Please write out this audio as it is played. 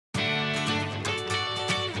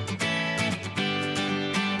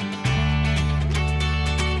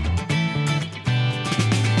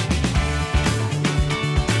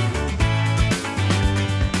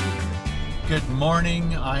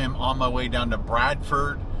morning. I am on my way down to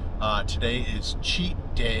Bradford. Today is cheat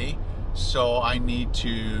day, so I need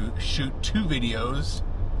to shoot 2 videos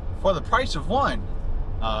for the price of one.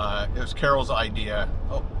 It was Carol's idea.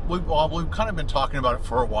 We've kind of been talking about it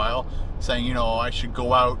for a while, saying, you know, I should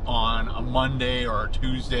go out on a Monday or a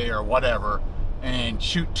Tuesday or whatever and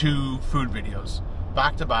shoot 2 food videos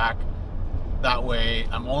back to back. That way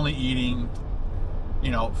I'm only eating, you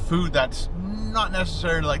know, food that's not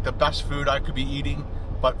necessarily like the best food I could be eating,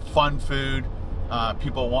 but fun food.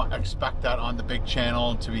 People expect that on the big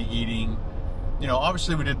channel to be eating. You know,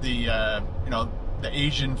 obviously we did the, you know, the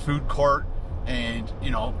Asian food court, and,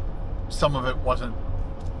 you know, some of it wasn't,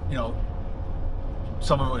 you know,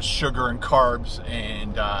 some of it was sugar and carbs,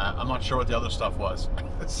 and I'm not sure what the other stuff was.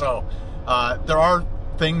 So there are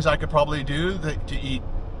things I could probably do to eat,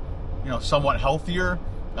 you know, somewhat healthier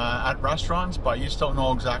at restaurants, but you just don't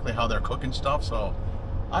know exactly how they're cooking stuff. So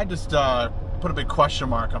I just put a big question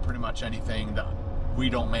mark on pretty much anything that we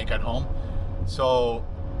don't make at home. So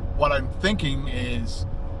what I'm thinking is,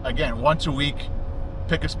 again, once a week,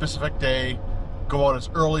 pick a specific day, go out as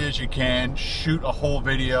early as you can, shoot a whole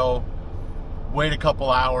video, wait a couple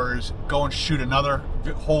hours, go and shoot another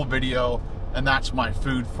whole video, and that's my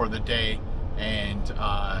food for the day. And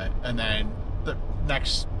then the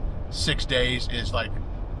next 6 days is like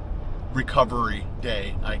recovery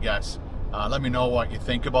day, I guess. Let me know what you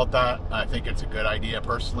think about that. I think it's a good idea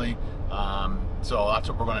personally. So that's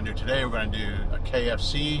what we're going to do today. We're going to do a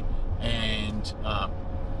KFC, and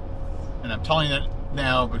I'm telling you that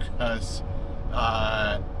now because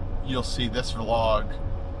you'll see this vlog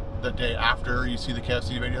the day after you see the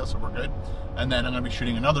KFC video, so we're good. And then I'm going to be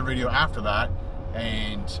shooting another video after that,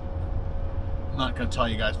 and I'm not going to tell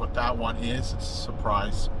you guys what that one is. It's a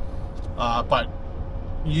surprise. But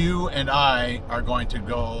you and I are going to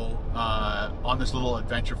go on this little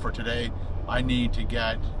adventure for today. I need to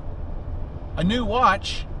get a new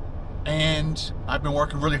watch, and I've been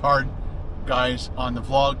working really hard, guys, on the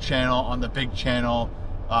vlog channel, on the big channel,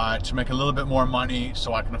 to make a little bit more money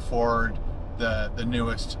so I can afford the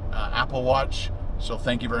newest Apple Watch. So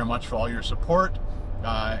thank you very much for all your support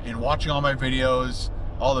in watching all my videos.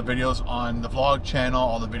 All the videos on the vlog channel,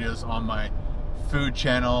 all the videos on my food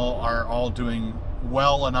channel are all doing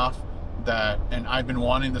well enough that, and I've been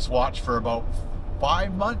wanting this watch for about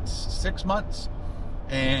 5 months, 6 months.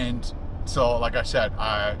 And so, like I said,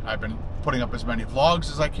 I've been putting up as many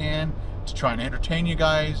vlogs as I can to try and entertain you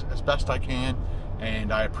guys as best I can,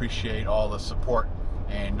 and I appreciate all the support.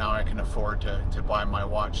 And now I can afford to buy my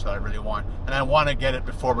watch that I really want, and I want to get it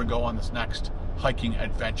before we go on this next hiking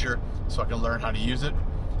adventure so I can learn how to use it.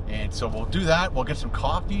 And so we'll do that. We'll get some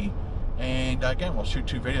coffee, and again, we'll shoot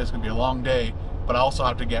 2 videos. It's gonna be a long day, but I also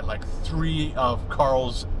have to get like 3 of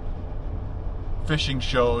Carl's fishing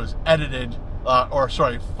shows edited,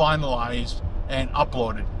 finalized and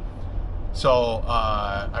uploaded. So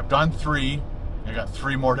I've done 3. I got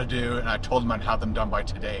 3 more to do, and I told him I'd have them done by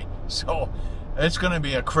today. So it's gonna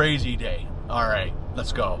be a crazy day. All right,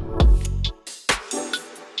 let's go.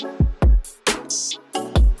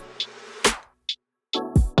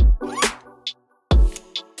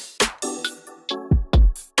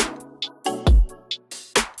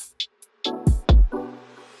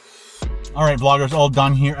 All right, vloggers, all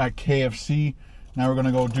done here at KFC. Now we're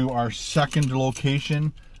gonna go do our second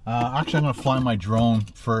location. Actually, I'm gonna fly my drone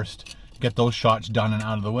first, get those shots done and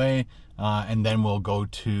out of the way, and then we'll go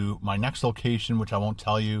to my next location, which I won't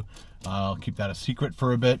tell you. I'll keep that a secret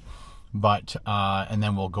for a bit, but and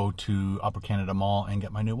then we'll go to Upper Canada Mall and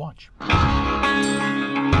get my new watch.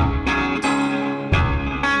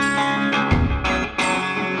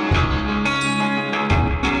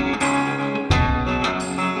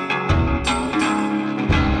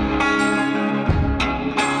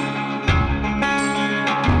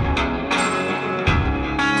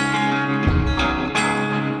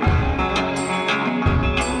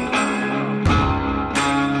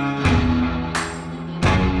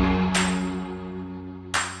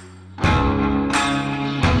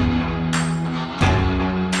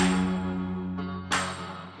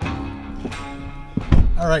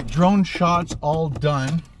 All right, drone shots all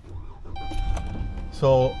done.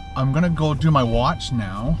 So I'm gonna go do my watch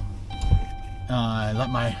now. Let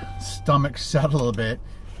my stomach settle a bit,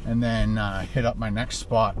 and then hit up my next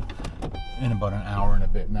spot in about an hour and a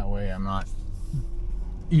bit. And that way I'm not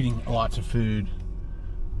eating lots of food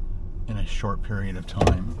in a short period of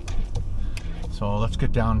time. So let's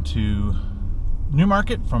get down to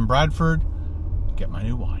Newmarket from Bradford, get my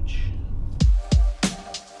new watch.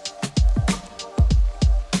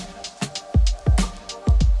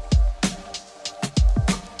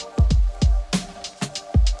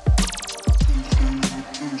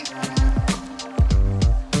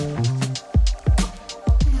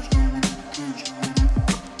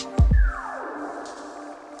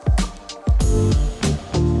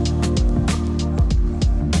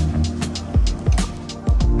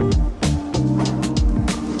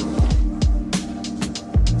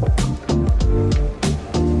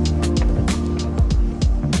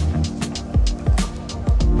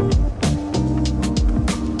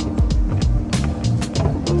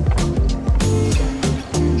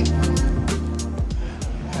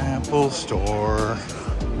 beautiful store.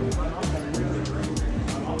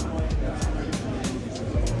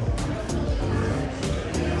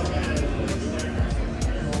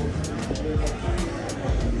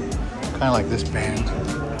 Kind of like this band. Look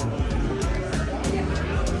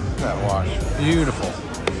at that watch. Beautiful.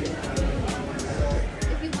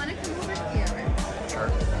 If you want to come over here. Sure.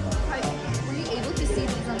 Were you able to see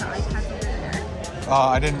these on the iPad over there?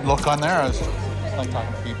 I didn't look on there. I was like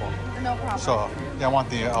talking to people. No problem. So, yeah, I want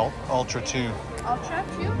the Ultra 2. Ultra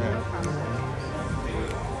 2? Yeah. No problem.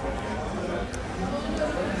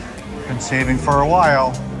 Been saving for a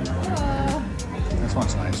while. Oh. This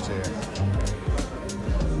one's nice too.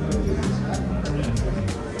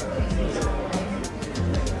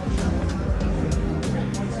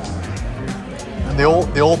 And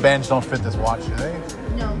the old bands don't fit this watch, do they?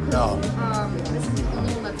 No, No. this is the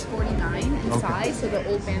only one that's 49 in size, so the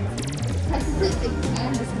old bands technically they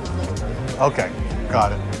can dismantle. Okay,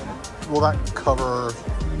 got it. Will that cover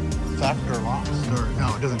theft or loss? Or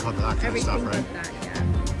no, it doesn't cover that kind of stuff, right? Like that, yeah.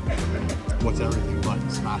 What's everything but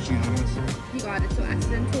smashing, I guess? You got it. So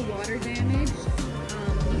accidental water damage, you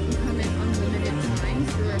can come in unlimited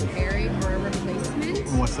times for repairing or a replacement.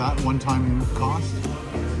 What's that? One-time cost?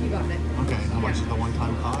 You got it. Okay, how much is the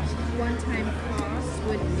one-time cost? One-time cost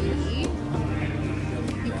would be,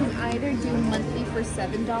 you can either do monthly for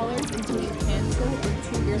 $7 until you cancel, or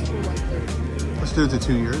 2 years for $130. Let's do it to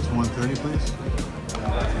 2 years, $130, please.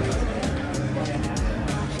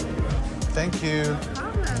 Thank you.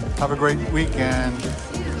 Have a great weekend.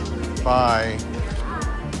 Bye.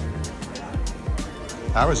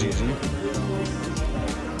 That was easy.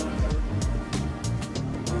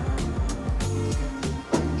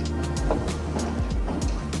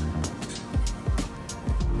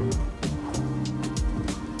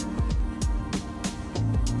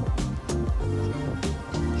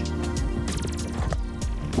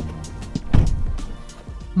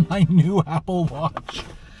 My new Apple Watch.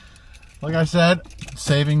 Like I said,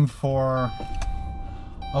 saving for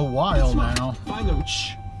a while now.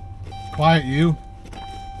 Shh. Quiet, you.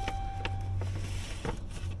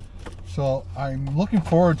 So I'm looking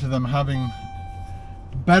forward to them having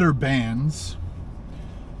better bands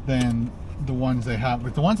than the ones they have.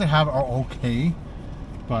 But the ones they have are okay.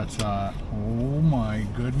 But oh my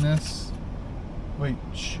goodness. Wait,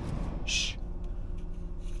 shh. Shh.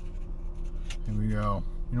 Here we go.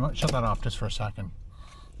 You know what? Shut that off just for a second.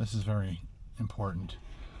 This is very important.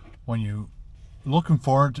 When you looking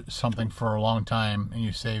forward to something for a long time and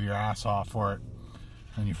you save your ass off for it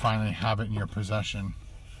and you finally have it in your possession,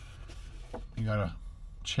 you gotta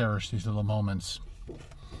cherish these little moments.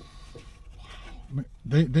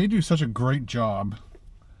 They do such a great job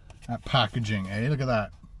at packaging, eh? Look at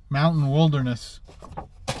that. Mountain Wilderness.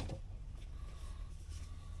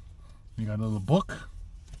 You got a little book.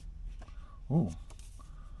 Ooh.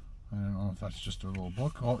 I don't know if that's just a little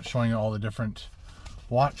book. Oh, showing you all the different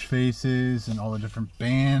watch faces and all the different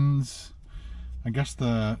bands. I guess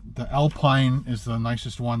the Alpine is the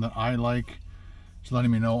nicest one that I like. It's letting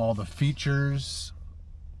me know all the features,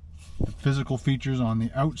 the physical features on the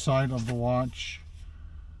outside of the watch.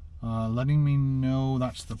 Letting me know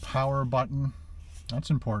that's the power button. That's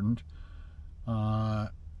important. I'm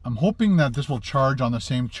hoping that this will charge on the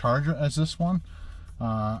same charger as this one.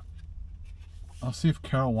 I'll see if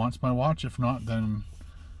Carol wants my watch. If not, then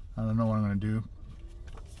I don't know what I'm going to do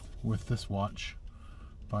with this watch.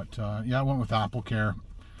 But yeah, I went with AppleCare.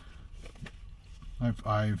 I've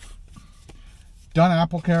done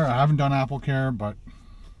AppleCare. I haven't done AppleCare, but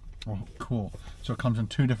oh, cool. So it comes in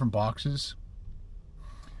 2 different boxes.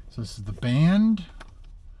 So this is the band.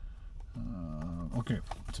 Okay,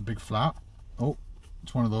 it's a big flap. Oh,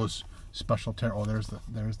 it's one of those special tear. Oh, there's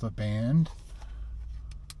the band.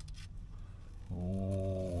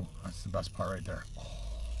 Oh, that's the best part right there. Oh.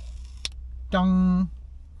 Dong.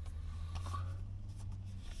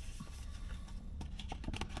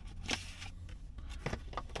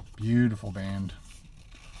 Beautiful band.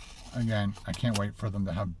 Again, I can't wait for them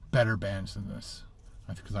to have better bands than this,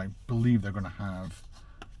 because I believe they're going to have.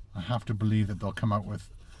 I have to believe that they'll come out with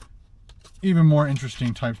even more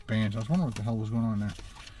interesting types of bands. I was wondering what the hell was going on there.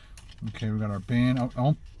 Okay, we got our band. I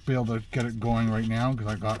won't be able to get it going right now because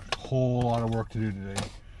I got a whole lot of work to do today.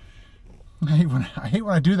 I hate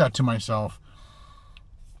when I do that to myself.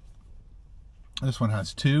 This one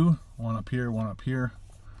has 2, one up here, one up here.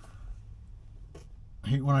 I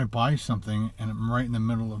hate when I buy something and I'm right in the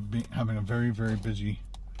middle of having a very, very busy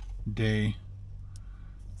day.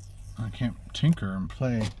 I can't tinker and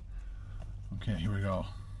play. Okay, here we go.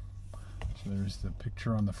 So there's the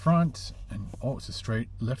picture on the front, and oh, it's a straight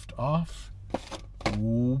lift off.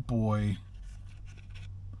 Oh boy.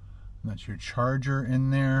 That's your charger in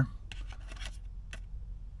there.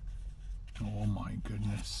 Oh my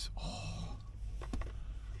goodness. Oh.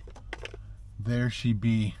 There she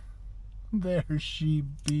be. There she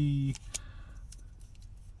be.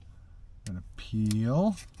 Gonna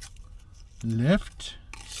peel, lift,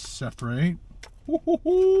 separate.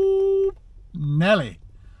 Woo-hoo-hoo. Nelly.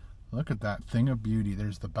 Look at that thing of beauty.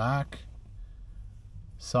 There's the back,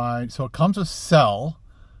 side. So it comes with cell,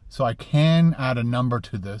 so I can add a number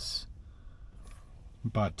to this.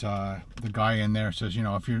 But the guy in there says, you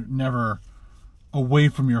know, if you're never away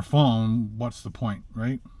from your phone, what's the point,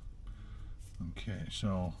 right? Okay,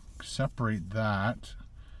 so separate that.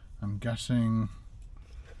 I'm guessing,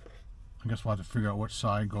 I guess we'll have to figure out which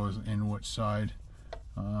side goes in which side.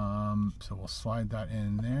 So we'll slide that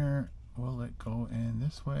in there. Will it go in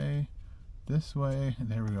this way? This way?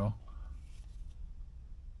 There we go.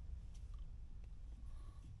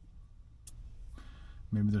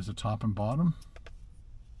 Maybe there's a top and bottom.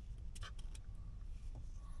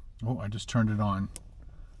 Oh, I just turned it on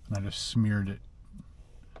and I just smeared it.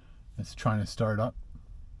 It's trying to start up.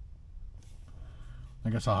 I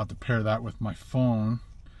guess I'll have to pair that with my phone.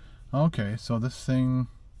 Okay, so this thing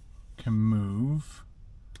can move.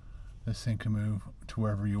 This thing can move to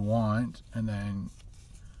wherever you want, and then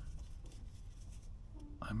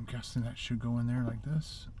I'm guessing that should go in there like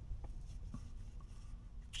this.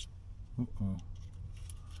 Uh-oh.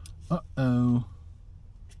 Uh-oh.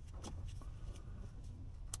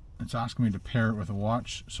 It's asking me to pair it with a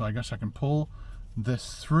watch, so I guess I can pull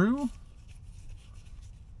this through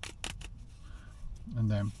and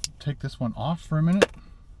then take this one off for a minute,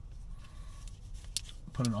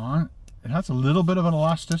 put it on. It has a little bit of an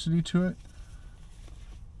elasticity to it.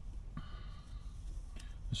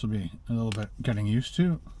 This will be a little bit getting used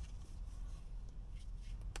to.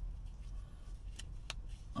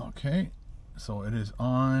 Okay, so it is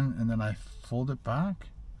on, and then I fold it back.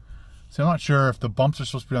 So I'm not sure if the bumps are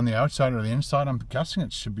supposed to be on the outside or the inside. I'm guessing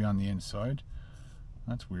it should be on the inside.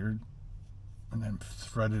 That's weird. And then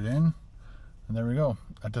thread it in, and there we go.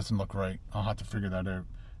 That doesn't look right. I'll have to figure that out.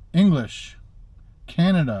 English,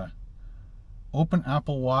 Canada, open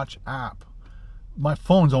Apple Watch app. My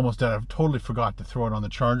phone's almost dead. I totally forgot to throw it on the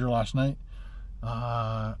charger last night.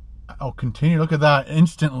 I'll continue. Look at that.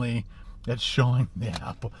 Instantly, it's showing the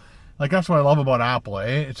Apple. Like, that's what I love about Apple,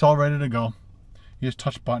 eh? It's all ready to go. You just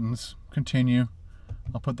touch buttons. Continue.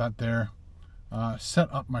 I'll put that there.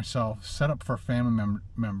 Set up myself. Set up for a family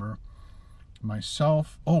member.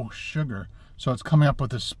 Myself. Oh, sugar. So it's coming up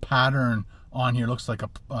with this pattern on here. Looks like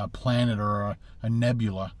a planet or a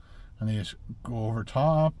nebula. And they just go over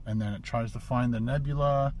top, and then it tries to find the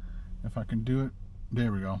nebula. If I can do it.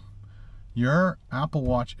 There we go. Your Apple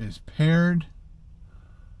Watch is paired.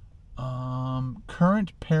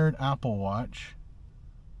 Current paired Apple Watch.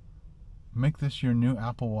 Make this your new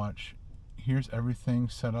Apple Watch. Here's everything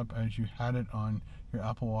set up as you had it on your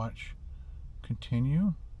Apple Watch.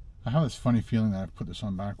 Continue. I have this funny feeling that I've put this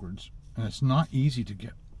on backwards, and it's not easy to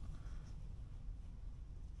get.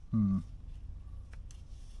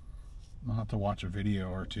 I'll have to watch a video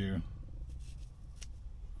or two.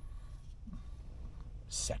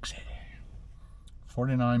 Sexy.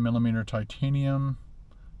 49mm titanium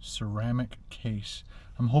ceramic case.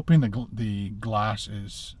 I'm hoping the glass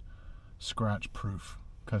is scratch proof,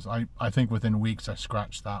 because I think within weeks I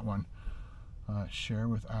scratched that one. Share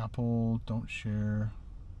with Apple. Don't share.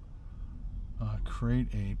 Create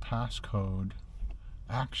a passcode.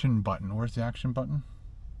 Action button. Where's the action button?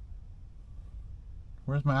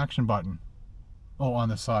 Where's my action button? Oh, on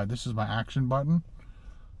the side. This is my action button.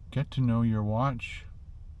 Get to know your watch.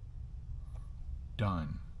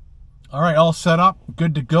 Done. All right, all set up.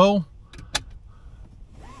 Good to go.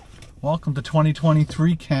 Welcome to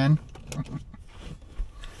 2023, Ken.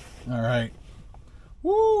 All right.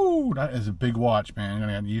 Woo! That is a big watch, man. I'm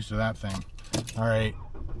going to get used to that thing. All right.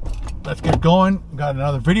 Let's get going. Got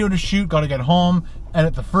another video to shoot. Got to get home,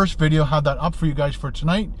 edit the first video, have that up for you guys for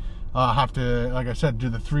tonight. Have to, like I said, do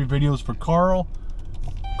the 3 videos for Carl.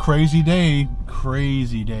 Crazy day.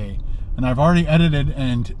 Crazy day. And I've already edited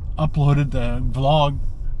and uploaded the vlog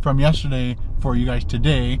from yesterday for you guys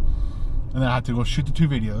today. And then I have to go shoot the 2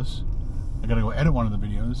 videos. I got to go edit one of the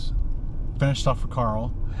videos. Finish stuff for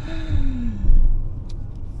Carl.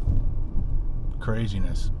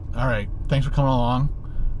 Craziness. All right. Thanks for coming along.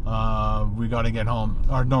 We got to get home.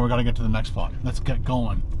 Or no, we got to get to the next vlog. Let's get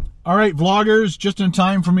going. All right, vloggers, just in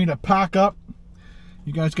time for me to pack up.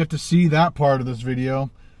 You guys get to see that part of this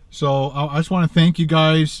video. So I just want to thank you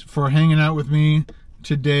guys for hanging out with me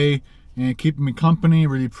today and keeping me company.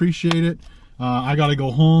 Really appreciate it. I got to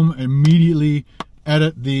go home immediately,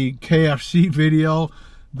 edit the KFC video.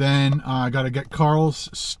 Then I got to get Carl's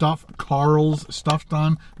stuff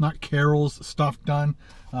done, not Carol's stuff done.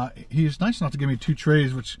 He's nice enough to give me 2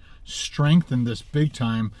 trays, which strengthened this big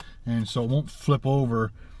time, and so it won't flip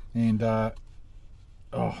over. And oh,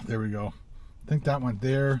 there we go. I think that went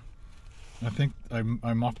there. I think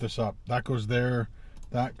I muffed this up. That goes there.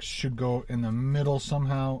 That should go in the middle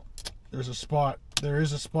somehow. There's a spot. There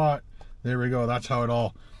is a spot. There we go. That's how it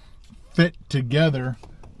all fit together.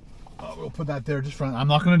 We'll put that there just for. I'm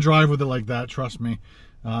not going to drive with it like that. Trust me.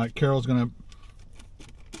 Carol's going to.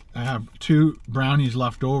 I have 2 brownies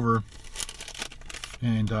left over,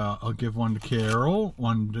 and I'll give one to Carol,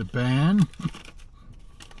 one to Ben.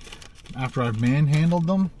 After I've manhandled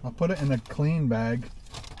them, I'll put it in a clean bag.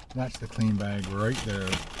 That's the clean bag right there.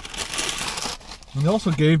 And they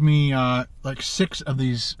also gave me like 6 of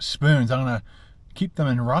these spoons. I'm gonna keep them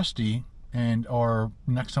in Rusty, or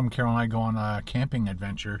next time Carol and I go on a camping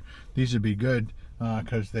adventure, these would be good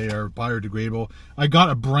because they are biodegradable. I got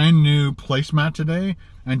a brand new placemat today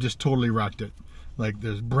and just totally wrecked it. Like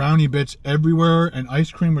there's brownie bits everywhere and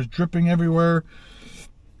ice cream was dripping everywhere.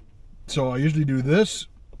 So I usually do this,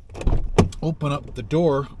 open up the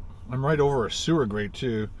door. I'm right over a sewer grate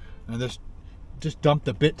too, and just dump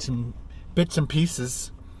the bits and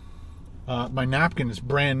pieces. My napkin is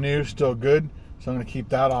brand new, still good, so I'm going to keep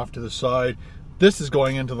that off to the side. This is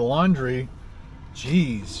going into the laundry.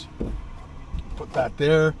 Jeez. Put that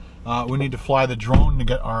there. We need to fly the drone to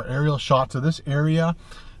get our aerial shots of this area.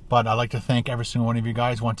 But I'd like to thank every single one of you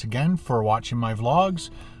guys once again for watching my vlogs,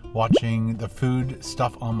 watching the food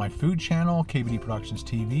stuff on my food channel, KBD Productions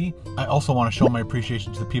TV. I also want to show my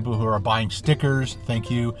appreciation to the people who are buying stickers.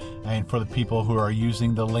 Thank you. And for the people who are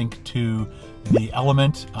using the link to the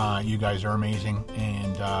Element, you guys are amazing.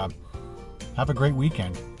 And have a great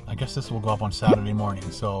weekend. I guess this will go up on Saturday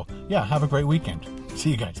morning. So yeah, have a great weekend. See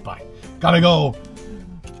you guys. Bye. Gotta go.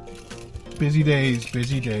 Busy days,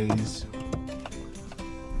 busy days.